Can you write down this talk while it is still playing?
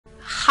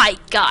Hi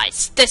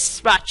guys, this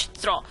is Ratchet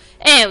Throw,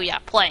 and we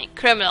are playing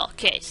Criminal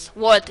Case,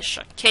 World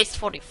Edition, Case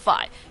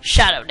 45,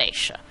 Shadow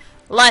Nation.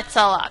 Let's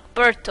unlock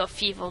Birth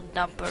of Evil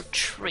number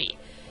 3.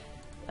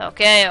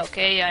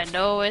 Okay, I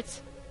know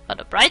it. On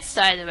the bright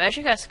side, the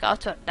magic has come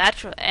to a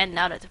natural end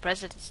now that the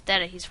president is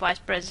dead and his vice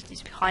president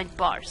is behind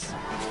bars.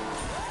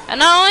 And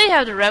not only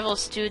have the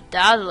rebels stood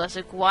down,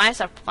 the Guayans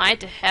are planning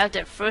to have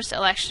their first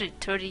election in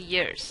 30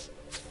 years.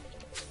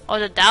 On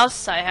the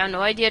downside, I have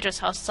no idea just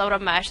how SOMBRA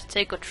managed to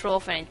take control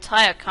of an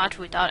entire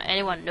country without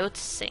anyone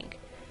noticing.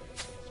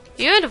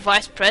 Even the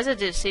vice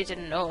president seemed to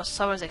know of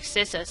SOMBRA's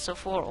existence, so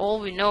for all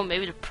we know,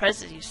 maybe the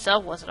president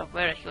himself wasn't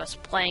aware that he was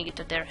playing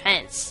into their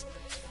hands.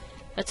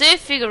 Until we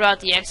figure out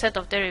the extent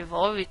of their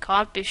involvement, we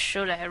can't be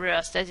sure that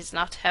Herrera's death is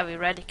enough to have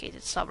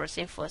eradicated SOMBRA's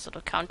influence on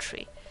the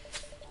country.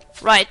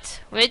 Right,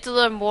 we need to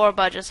learn more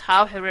about just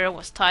how Herrera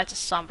was tied to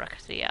SOMBRA.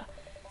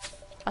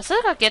 I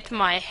still can't get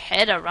my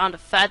head around the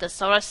fact that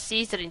SOMBRA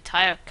seized the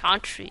entire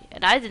country,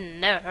 and I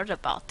never heard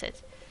about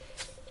it.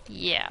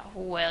 Yeah,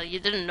 well, you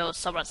didn't know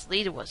SOMBRA's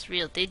leader was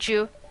real, did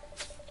you?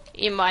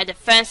 In my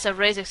defense,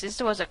 Herrera's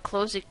existence was a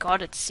closely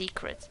guarded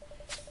secret.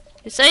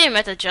 You say you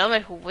met a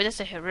gentleman who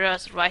witnessed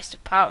Herrera's rise to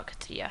power,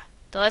 Katria.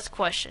 Then let's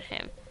question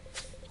him.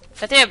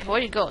 Katria, before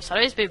you go,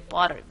 something's been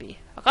bothering me.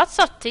 I got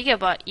stuff thinking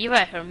about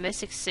Eva and her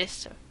missing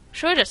sister.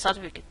 Surely there's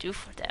something we could do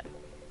for them.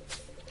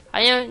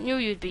 I knew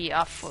you'd be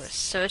up for a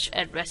search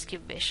and rescue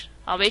mission.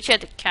 I'll meet you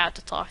at the camp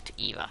to talk to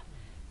Eva.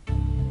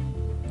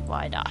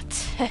 Why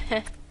not?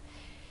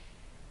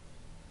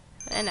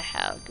 And I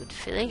have a good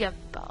feeling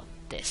about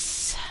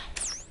this.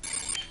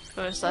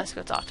 First, let's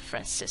go talk to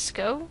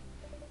Francisco.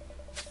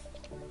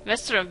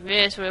 Mr.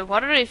 Ramirez, we're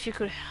wondering if you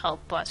could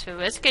help us. We're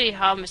investigating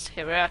how Mr.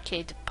 Herrera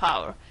came to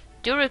power.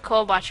 Do you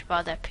recall much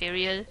about that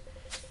period?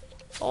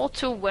 All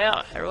too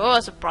well. Herrera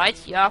was a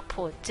bright young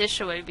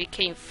politician when we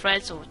became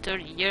friends over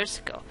 30 years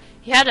ago.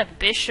 He had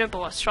ambition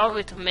but was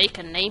struggling to make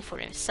a name for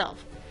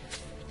himself.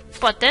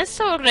 But then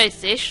some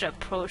organization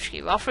approached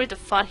him, offering to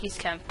fund his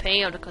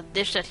campaign on the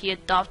condition that he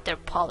adopt their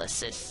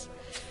policies.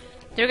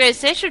 The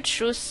organization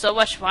threw so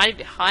much money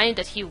behind him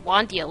that he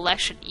won the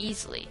election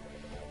easily.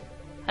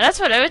 And that's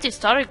when everything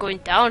started going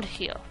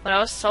downhill. But I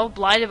was so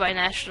blinded by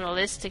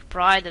nationalistic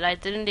pride that I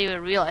didn't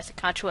even realize the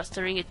country was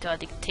turning into a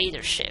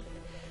dictatorship.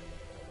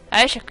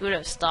 I wish I could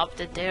have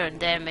stopped it there and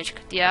then,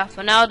 Mejkatia,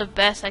 but now the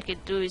best I can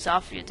do is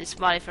offer you this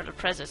money from the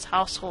president's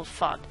household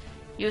fund.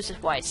 Use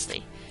it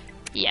wisely.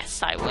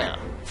 Yes, I will.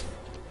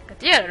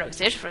 The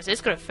organization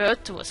Francisco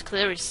referred to was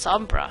clearly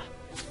SOMBRA.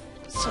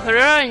 So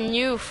Herrera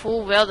knew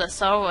full well that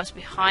SOMBRA was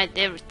behind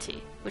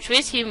everything, which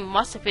means he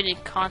must have been in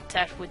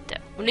contact with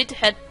them. We need to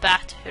head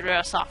back to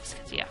Herrera's office,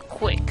 Katia,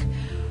 quick.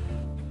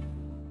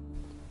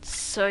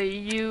 So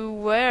you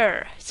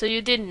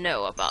didn't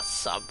know about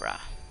SOMBRA.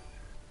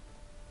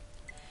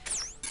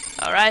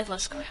 Alright,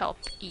 let's go help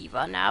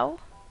Eva now.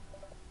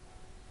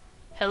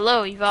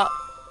 Hello, Eva.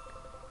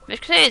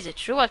 Major Katia, is it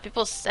true what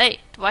people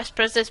say? The vice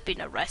president's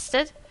been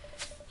arrested?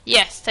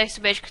 Yes, thanks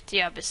to Major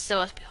Katia, but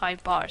still is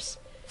behind bars.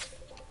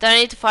 Then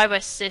I need to find my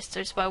sister.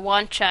 It's my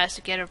one chance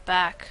to get her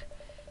back.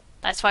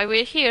 That's why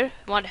we're here.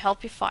 We want to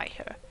help you find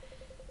her.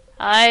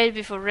 I'd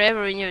be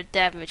forever in your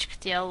debt, Major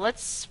Katia.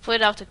 Let's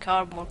split out to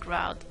cover more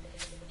ground.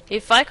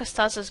 If I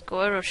Constanza's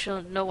Goiro,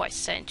 she'll know I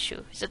sent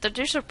you. It's a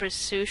traditional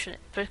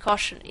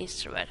precaution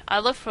instrument. I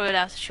looked for it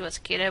after she was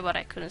killed, but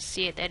I couldn't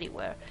see it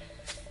anywhere.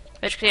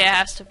 Basically, I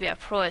have to be a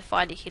pro at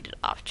finding hidden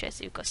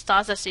objects. If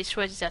Constanza's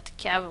instrument is at the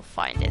camp, we'll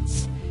find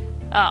it.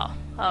 Oh,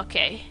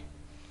 okay.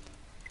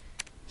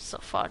 So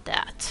far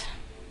that.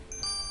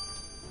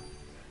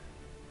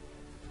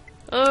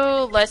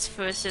 Oh, let's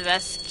first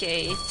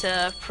investigate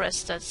the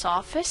president's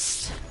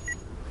office.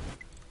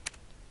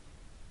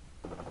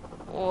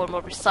 Or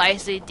more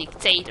precisely,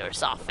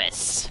 dictator's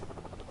office.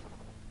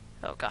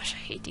 Oh gosh, I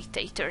hate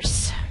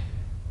dictators.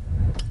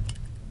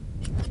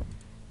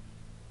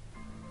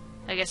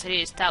 I guess I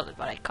need to tablet,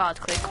 but I can't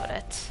click on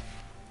it.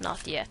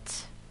 Not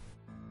yet.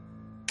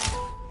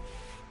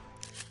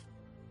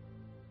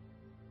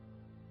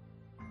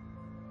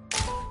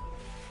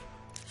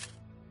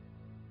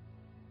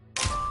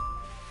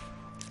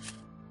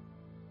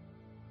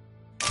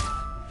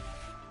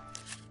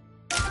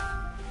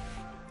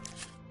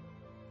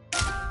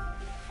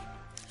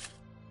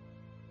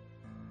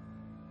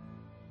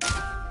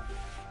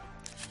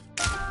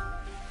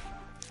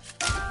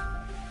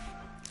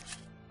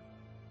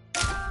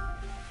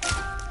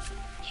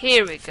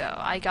 Here we go,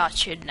 I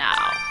got you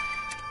now.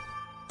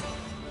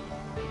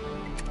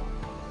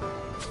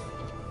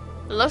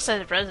 It looks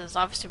like the president's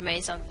office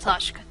remains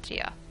untouched,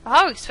 Katria.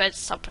 I would expect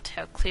someone to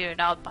have cleared it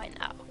out by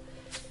now.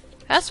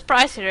 I'm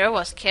surprised Herrera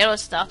was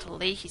careless enough to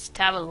leave his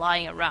tablet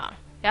lying around.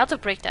 We have to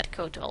break that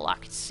code to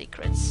unlock its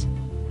secrets.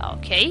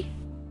 Okay.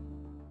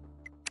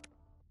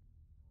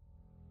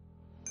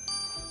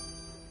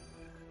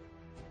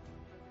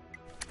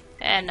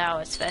 And now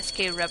let's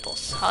investigate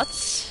rebels'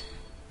 huts.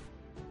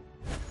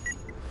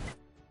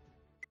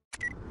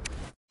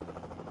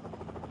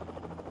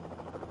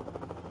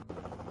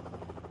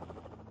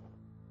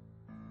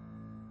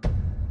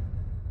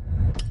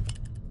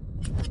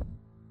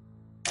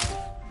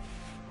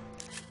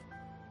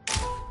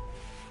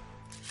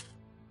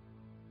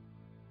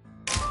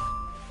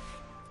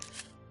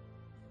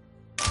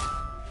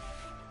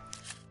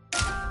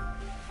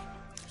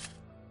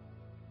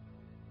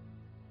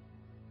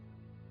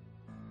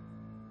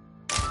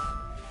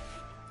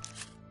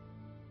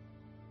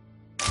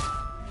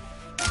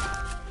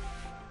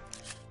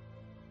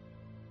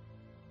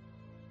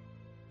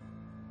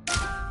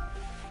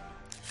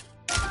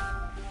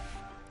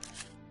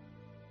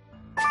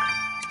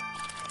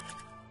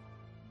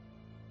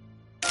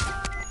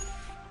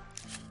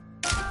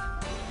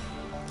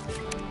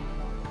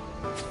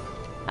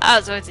 I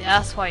was going to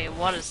ask why you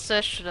want to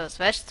search for those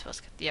vegetables,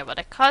 Katia, but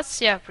I can't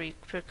see a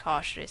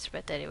precautionary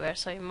spread anywhere,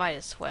 so you might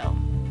as well.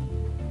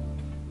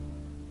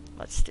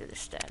 Let's do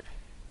this then.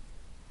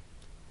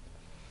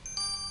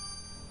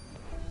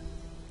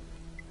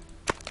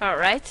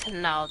 Alright,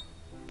 now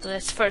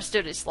let's first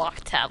do this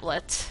lock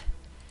tablet.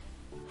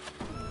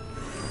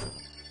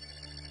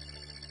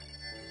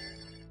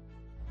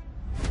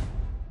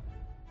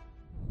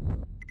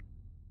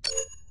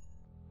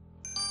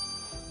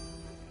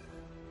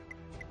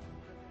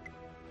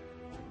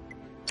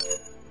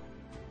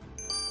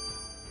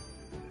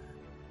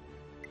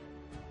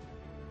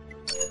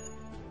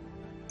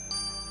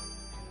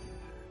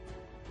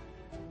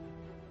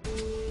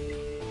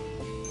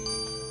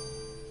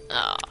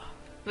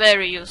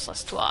 Very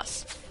useless to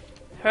us.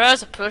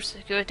 Herrera's approach to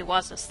security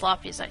wasn't as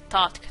sloppy as I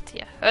thought,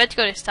 Katia. Her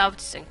ethical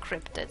establishment is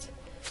encrypted.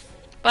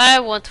 But I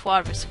won't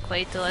worry, Mr.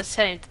 Clayton. Let's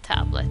send him the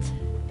tablet.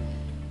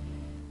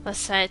 Let's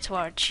send it to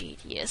our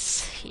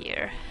genius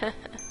here.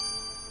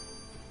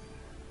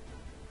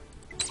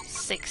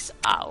 6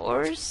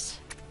 hours.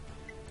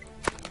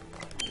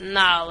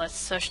 Now let's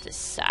search this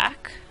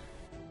sack.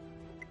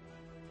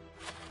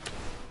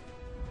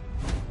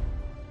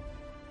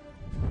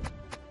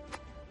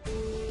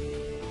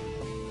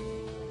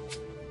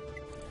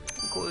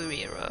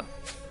 Herrera,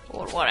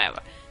 or whatever.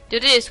 Do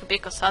this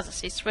because has a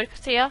secret,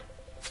 Katia?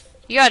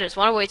 Yeah, there's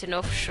one way to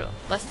know for sure.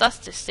 Let's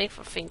test this thing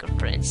for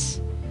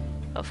fingerprints.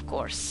 Of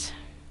course.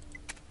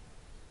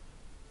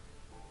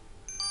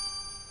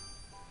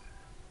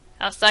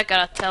 How's that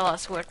gonna tell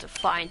us where to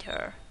find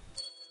her?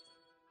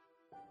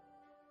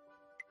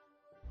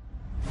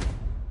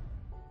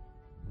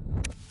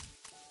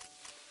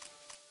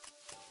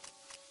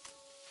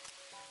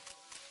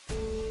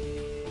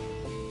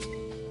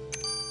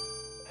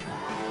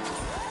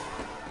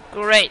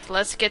 Great,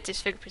 let's get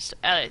these fingerprints to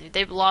Elliot. If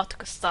they belong to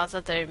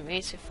Costanza, then it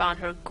means we found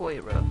her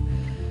Guiro.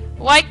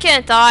 Why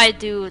can't I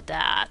do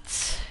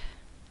that?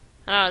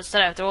 I don't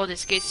understand, after all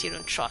these gates you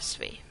don't trust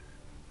me.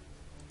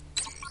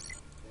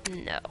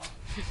 No.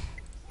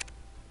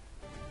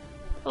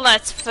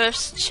 Let's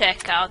first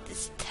check out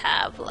this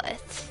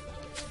tablet.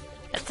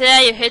 And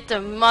today you hit the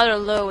mother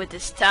low with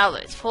this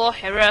tablet. Follow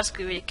Herrera's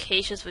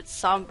communications with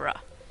Sombra.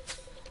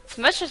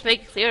 Let's just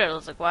make it clear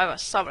that Uruguay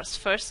was Sombra's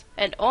first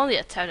and only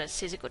attempt at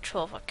seizing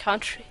control of a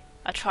country.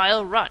 A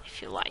trial run,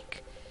 if you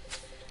like.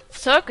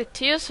 So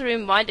continuously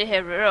reminded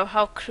Herrera of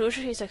how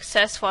crucial his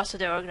success was to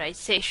their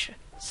organization.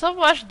 So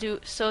much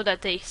so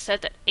that they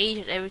sent an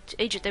agent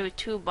every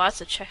 2 months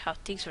to check how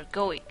things were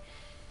going.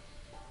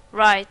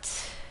 Right.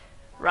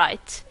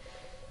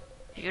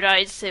 If you're not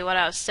interested in what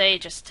I was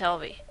saying, just tell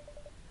me.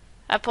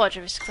 I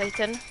apologize, Mr.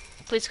 Clayton.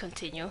 Please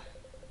continue.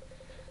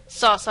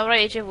 So, Sombra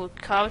agent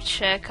would come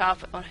check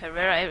up on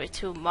Herrera every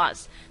 2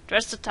 months. The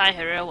rest of the time,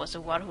 Herrera was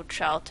the one who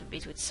traveled to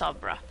meet with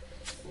Sombra.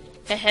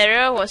 And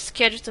Herrera was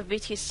scheduled to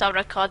meet his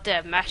Sombra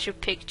contact at Machu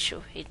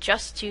Picchu in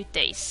just 2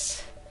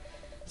 days.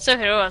 So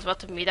Herrera was about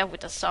to meet up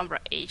with the Sombra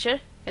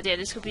agent, and yeah,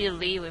 this could be the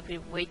lead we've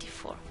been waiting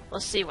for. We'll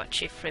see what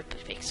Chief Rip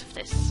thinks of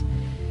this.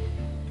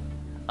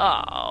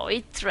 Oh,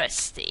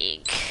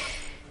 interesting.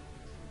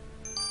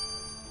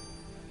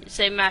 You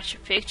say Machu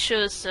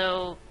Picchu,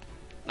 so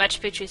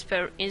Machu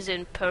Picchu is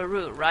in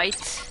Peru,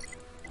 right?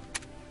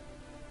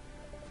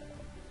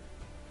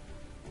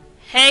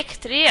 Hey,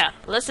 Katria,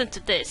 listen to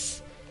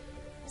this.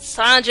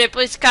 Sanjay,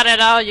 please cut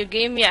it out, you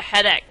gave me a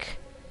headache.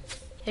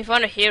 If you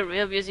want to hear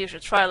real music, you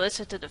should try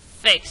listen to The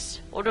Fix,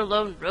 or The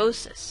Lone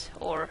Roses,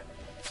 or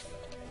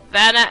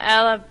Vanna,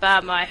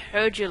 Alabama. I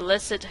heard you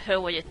listen to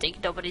her when you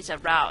think nobody's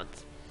around.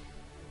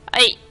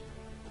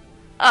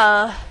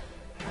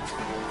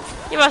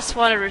 You must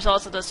want the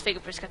results of those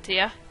fingerprints,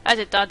 Katia. I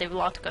did thought they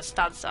belonged to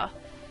Costanza.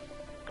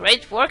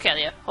 Great work,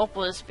 Elliot.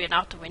 Hopefully this will be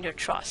enough to win your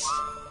trust.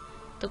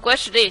 The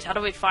question is, how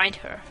do we find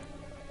her?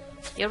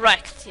 You're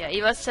right, Katia.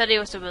 Eva said it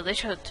was the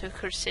militia who took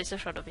her sister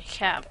from the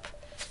camp.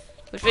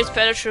 Which means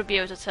Pedro should be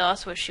able to tell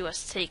us where she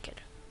was taken.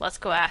 Let's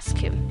go ask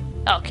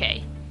him.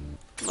 Okay.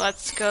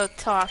 Let's go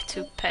talk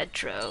to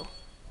Pedro.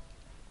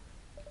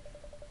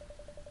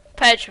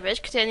 Pedro,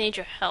 I need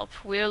your help.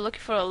 We are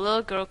looking for a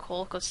little girl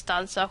called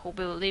Costanza who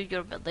we believe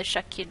your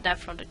militia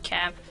kidnapped from the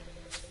camp.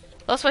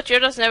 Those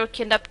patriotas never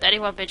kidnapped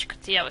anyone,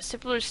 Benjikatia. We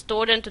simply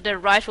restored them to their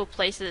rightful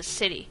place in the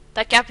city.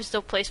 That camp is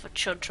no place for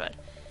children.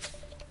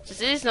 This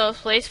is no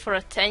place for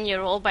a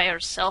 10-year-old by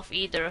herself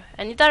either.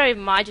 And need I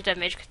remind you that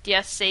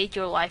Benjikatia saved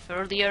your life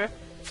earlier?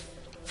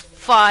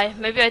 Fine,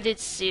 maybe I did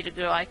see the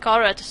girl. I caught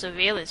her at the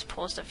surveillance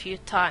post a few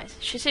times.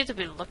 She seemed to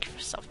be looking for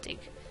something.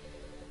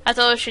 I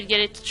told her she'd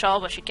get into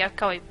trouble, but she kept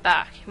coming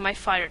back. You might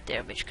find her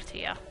there, bitch,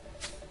 Katia.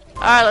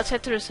 Alright, let's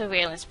head to the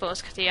surveillance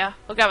post, Katia.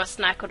 We'll grab a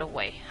snack on the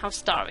way. I'm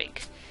starving.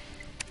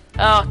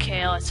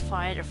 Okay, let's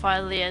find her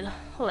finally and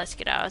let's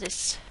get out of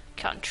this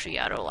country.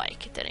 I don't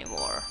like it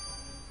anymore.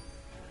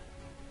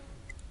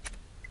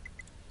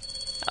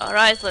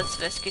 Alright, let's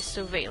investigate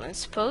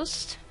surveillance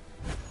post.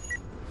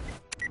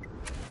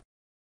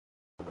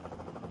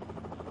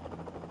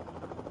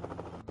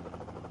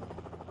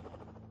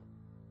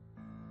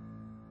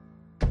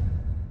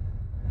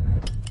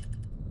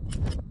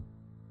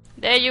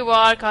 There you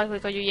are, can't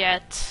click on you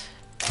yet.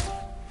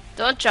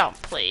 Don't jump,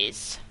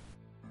 please.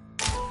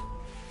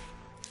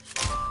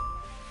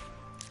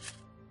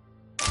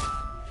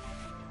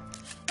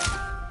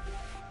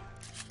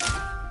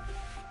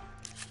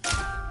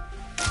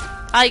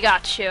 I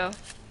got you.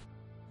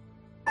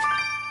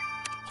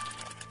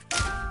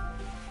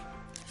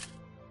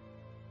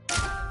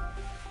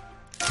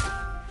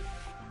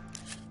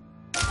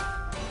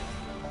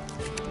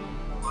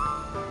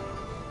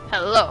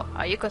 Hello,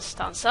 are you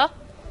Constanza?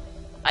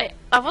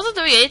 I wasn't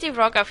doing anything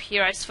wrong up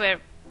here, I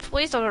swear.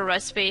 Please don't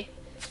arrest me.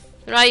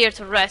 You're not here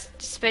to rest.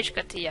 Dispatch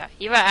Katia.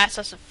 Eva asked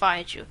us to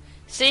find you.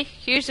 See,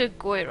 here's your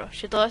guiro.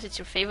 She told us it's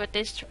your favorite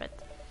instrument.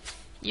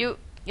 You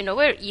know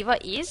where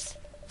Eva is?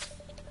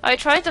 I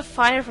tried to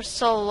find her for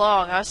so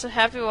long. I was so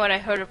happy when I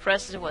heard the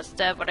president was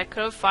dead, but I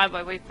couldn't find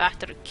my way back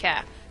to the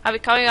cab. I'll be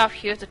coming up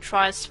here to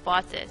try and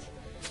spot it.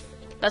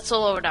 That's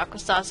all over now,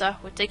 Constanza.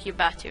 We'll take you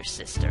back to your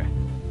sister.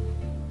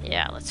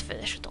 Yeah, let's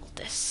finish with all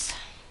this.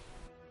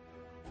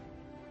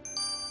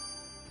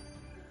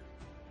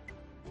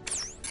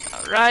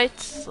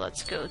 Alright,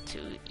 let's go to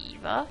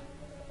Eva.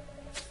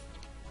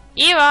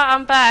 Eva,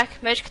 I'm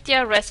back. Magic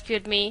Katia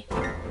rescued me.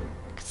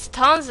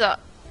 Constanza,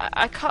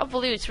 I can't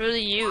believe it's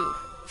really you.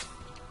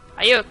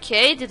 Are you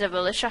okay? Did the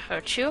militia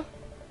hurt you?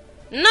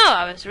 No,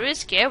 I was really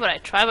scared, but I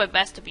tried my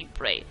best to be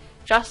brave,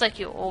 just like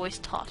you always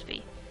taught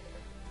me.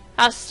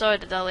 I'm sorry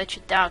that I let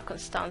you down,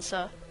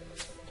 Constanza.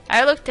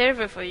 I looked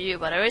everywhere for you,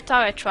 but every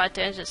time I tried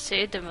to enter the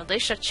city, the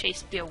militia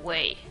chased me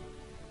away.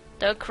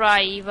 Don't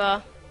cry,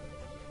 Eva.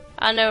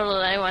 I'll never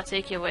let anyone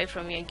take you away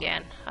from me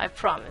again. I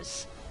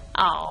promise.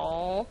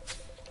 Aww.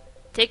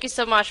 Thank you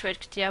so much, Red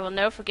Kitty. I will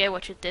never forget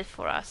what you did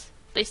for us.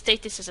 Please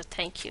take this as a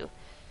thank you.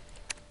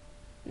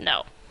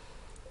 No.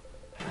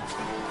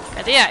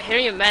 Katia, I hear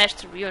you managed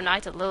to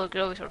reunite a little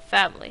girl with her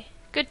family.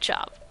 Good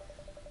job.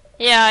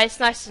 Yeah, it's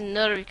nice to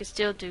know that we can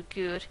still do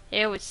good,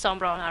 even with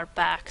SOMBRA on our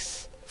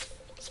backs.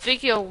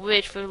 Speaking of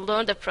which, we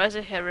learned that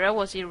President Herrera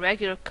was in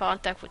regular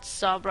contact with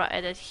SOMBRA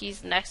and that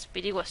his next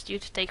meeting was due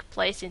to take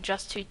place in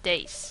just 2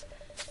 days.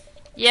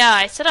 Yeah,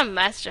 I sent a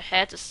message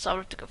ahead to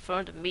SOMBRA to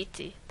confirm the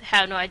meeting. They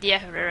have no idea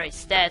Herrera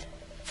is dead.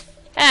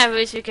 And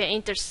we can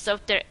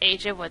intercept their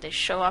agent when they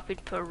show up in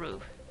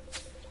Peru.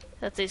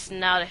 That is,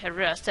 now that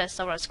Herrera says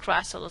SOMBRA's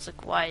crashed, so looks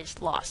like why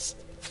is lost.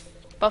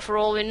 But for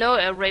all we know,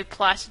 El Rey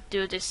plans to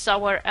do this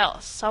somewhere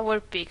else, somewhere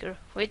bigger.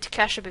 We need to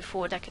catch it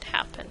before that can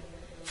happen.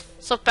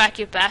 So pack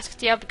your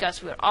basket up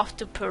because we're off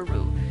to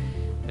Peru.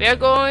 We are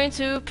going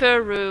to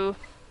Peru.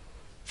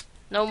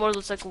 No more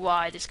looks like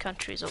why this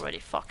country is already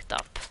fucked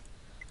up.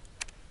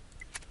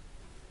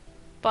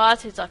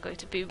 But it's not going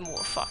to be more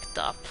fucked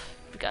up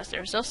because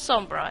there's no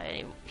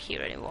SOMBRA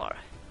here anymore.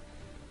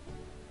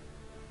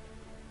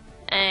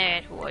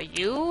 And who are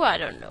you? I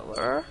don't know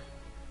her.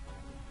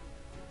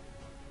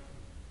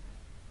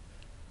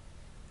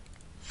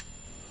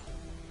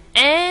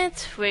 And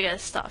we're gonna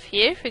stop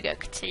here. We're gonna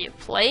continue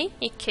playing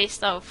in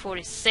case number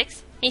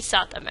 46 in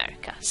South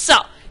America.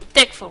 So,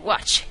 thanks for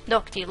watching.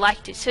 Don't forget to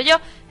like this video,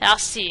 and I'll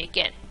see you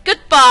again.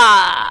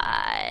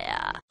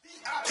 Goodbye!